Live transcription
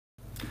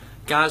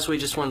Guys, we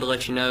just wanted to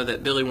let you know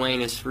that Billy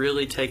Wayne is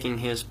really taking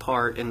his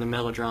part in the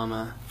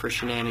melodrama for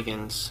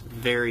Shenanigans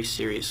very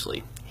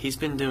seriously. He's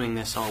been doing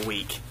this all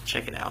week.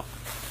 Check it out.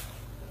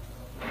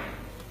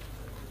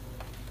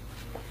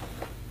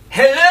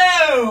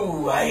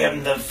 Hello! I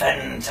am the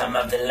Phantom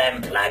of the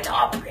Lamplight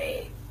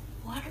Opry.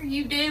 What are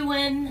you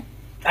doing?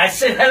 I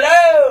said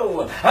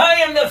hello! I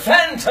am the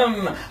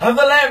Phantom of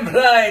the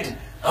Lamplight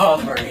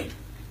Opry.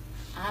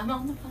 I'm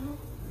on the phone.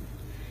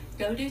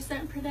 Go do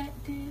something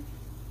productive.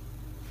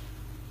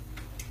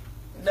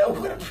 No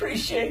one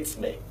appreciates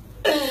me.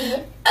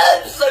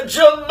 I'm such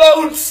a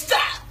monster!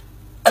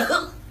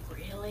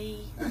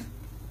 Really?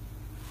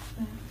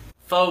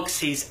 Folks,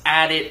 he's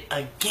at it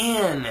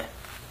again.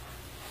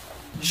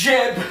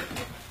 Jeb,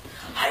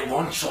 I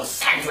want your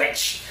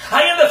sandwich.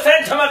 I am the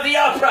Phantom of the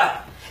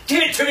Opera.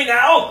 Give it to me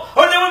now,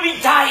 or there will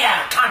be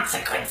dire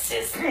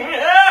consequences.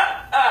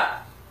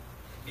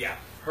 Yeah,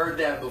 heard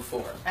that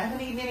before. I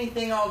haven't eaten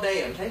anything all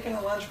day. I'm taking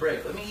a lunch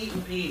break. Let me eat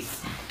in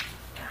peace.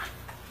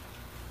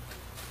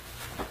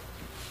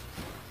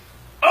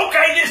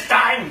 Okay, this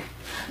time.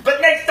 But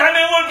next time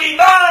it will be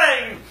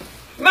mine.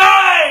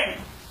 Mine.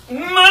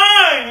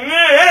 Mine.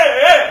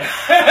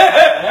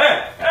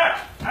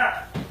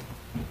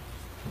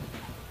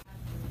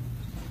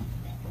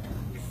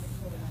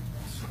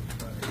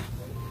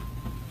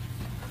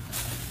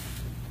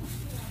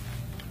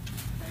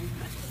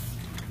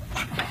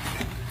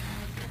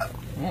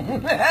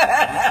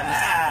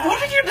 What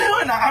are you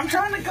doing? I'm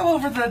trying to go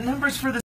over the numbers for the